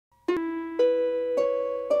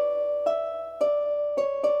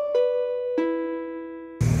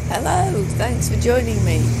Hello, thanks for joining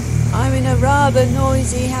me. I'm in a rather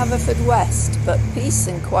noisy Haverfordwest, but peace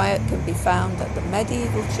and quiet can be found at the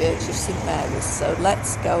medieval church of St Mary's, so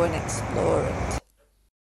let's go and explore it.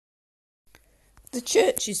 The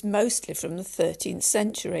church is mostly from the 13th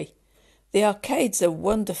century. The arcades are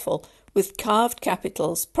wonderful, with carved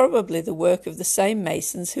capitals, probably the work of the same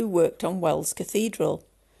masons who worked on Wells Cathedral.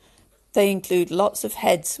 They include lots of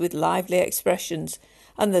heads with lively expressions,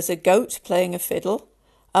 and there's a goat playing a fiddle,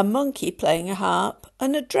 a monkey playing a harp,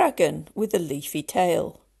 and a dragon with a leafy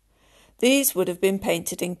tail. These would have been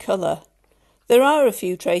painted in colour. There are a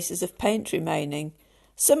few traces of paint remaining.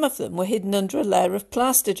 Some of them were hidden under a layer of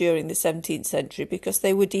plaster during the 17th century because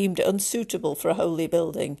they were deemed unsuitable for a holy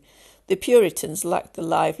building. The Puritans lacked the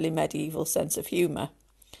lively medieval sense of humour.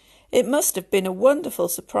 It must have been a wonderful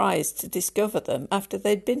surprise to discover them after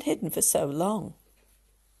they'd been hidden for so long.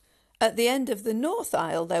 At the end of the north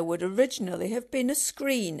aisle there would originally have been a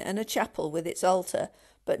screen and a chapel with its altar,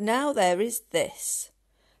 but now there is this.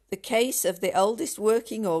 The case of the oldest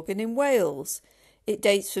working organ in Wales. It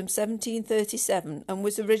dates from 1737 and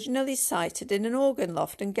was originally sited in an organ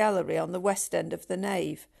loft and gallery on the west end of the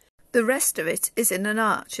nave. The rest of it is in an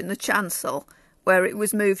arch in the chancel, where it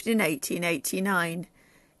was moved in 1889.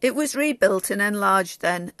 It was rebuilt and enlarged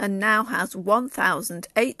then and now has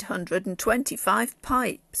 1,825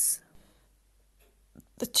 pipes.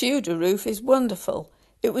 The Tudor roof is wonderful.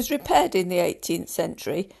 It was repaired in the 18th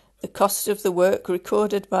century, the cost of the work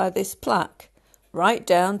recorded by this plaque, right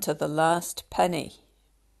down to the last penny.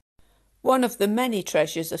 One of the many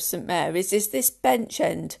treasures of St Mary's is this bench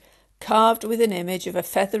end, carved with an image of a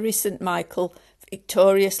feathery St Michael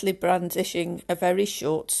victoriously brandishing a very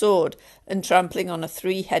short sword and trampling on a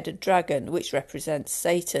three-headed dragon which represents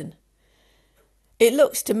Satan. It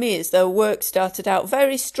looks to me as though work started out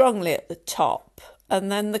very strongly at the top, and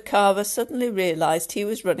then the carver suddenly realised he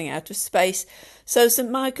was running out of space, so St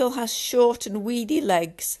Michael has short and weedy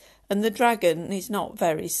legs and the dragon is not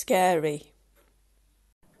very scary.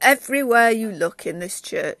 Everywhere you look in this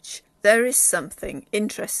church there is something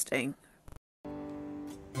interesting.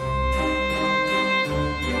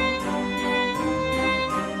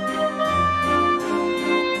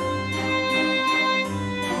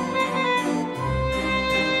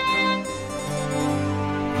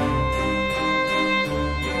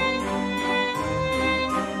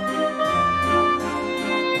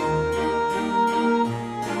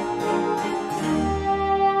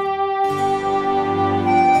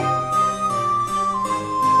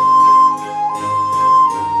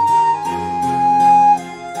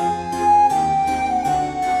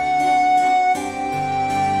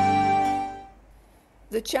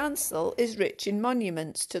 The chancel is rich in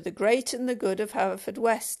monuments to the great and the good of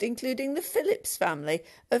Haverfordwest, including the Phillips family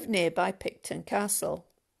of nearby Picton Castle.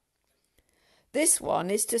 This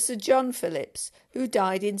one is to Sir John Phillips, who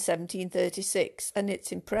died in 1736, and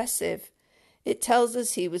it's impressive. It tells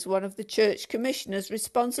us he was one of the church commissioners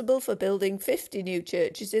responsible for building 50 new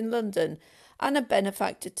churches in London and a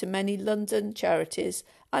benefactor to many London charities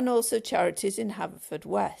and also charities in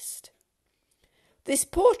Haverfordwest. This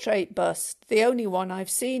portrait bust, the only one I've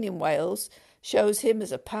seen in Wales, shows him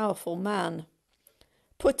as a powerful man.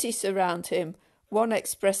 Putty surround him, one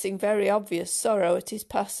expressing very obvious sorrow at his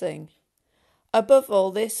passing. Above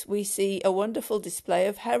all this we see a wonderful display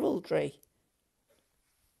of heraldry.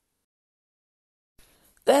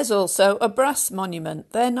 There's also a brass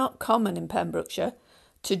monument, they're not common in Pembrokeshire,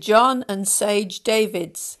 to John and Sage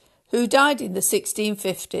Davids, who died in the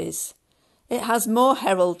 1650s. It has more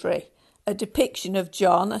heraldry, a depiction of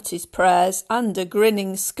John at his prayers and a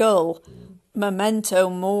grinning skull, memento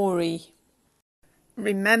mori.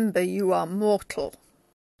 Remember you are mortal.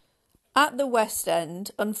 At the west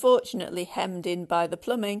end, unfortunately hemmed in by the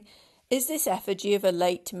plumbing, is this effigy of a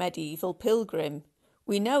late medieval pilgrim.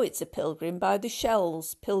 We know it's a pilgrim by the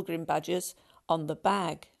shells, pilgrim badges, on the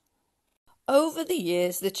bag. Over the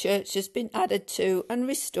years the church has been added to and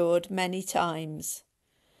restored many times.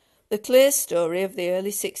 The clerestory of the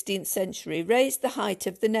early 16th century raised the height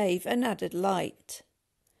of the nave and added light.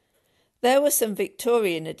 There were some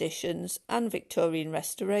Victorian additions and Victorian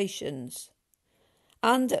restorations.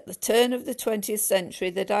 And at the turn of the 20th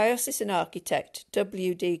century the diocesan architect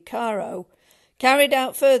W.D. Caro carried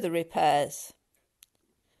out further repairs.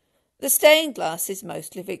 The stained glass is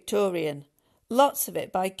mostly Victorian, lots of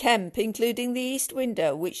it by Kemp, including the east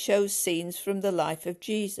window which shows scenes from the life of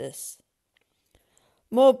Jesus.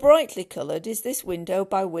 More brightly coloured is this window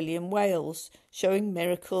by William Wales, showing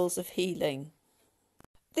miracles of healing.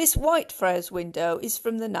 This Whitefriars window is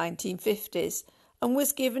from the 1950s and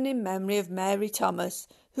was given in memory of Mary Thomas,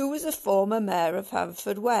 who was a former mayor of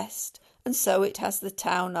Haverfordwest and so it has the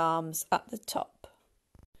town arms at the top.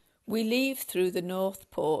 We leave through the north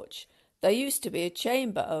porch. There used to be a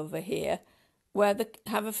chamber over here where the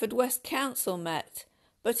Haverfordwest Council met,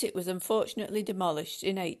 but it was unfortunately demolished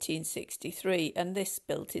in 1863 and this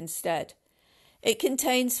built instead. It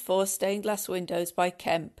contains 4 stained glass windows by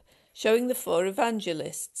Kemp, showing the 4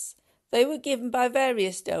 evangelists. They were given by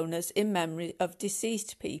various donors in memory of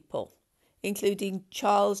deceased people, including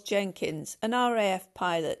Charles Jenkins, an RAF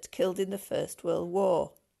pilot killed in the First World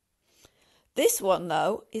War. This one,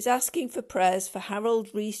 though, is asking for prayers for Harold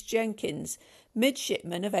Rees Jenkins,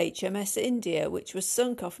 midshipman of HMS India, which was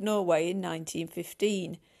sunk off Norway in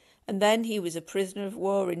 1915, and then he was a prisoner of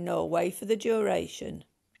war in Norway for the duration.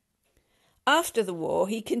 After the war,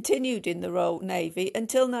 he continued in the Royal Navy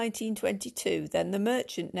until 1922, then the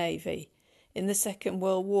Merchant Navy in the Second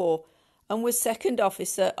World War, and was second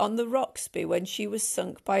officer on the Roxby when she was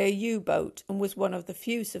sunk by a U-boat and was one of the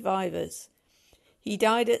few survivors. He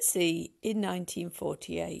died at sea in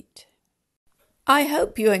 1948. I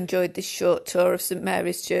hope you enjoyed this short tour of St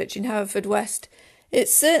Mary's Church in Haverfordwest.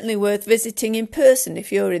 It's certainly worth visiting in person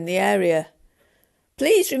if you're in the area.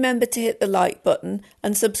 Please remember to hit the like button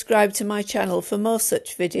and subscribe to my channel for more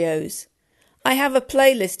such videos. I have a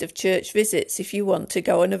playlist of church visits if you want to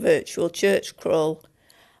go on a virtual church crawl.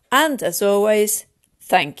 And as always,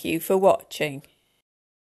 thank you for watching.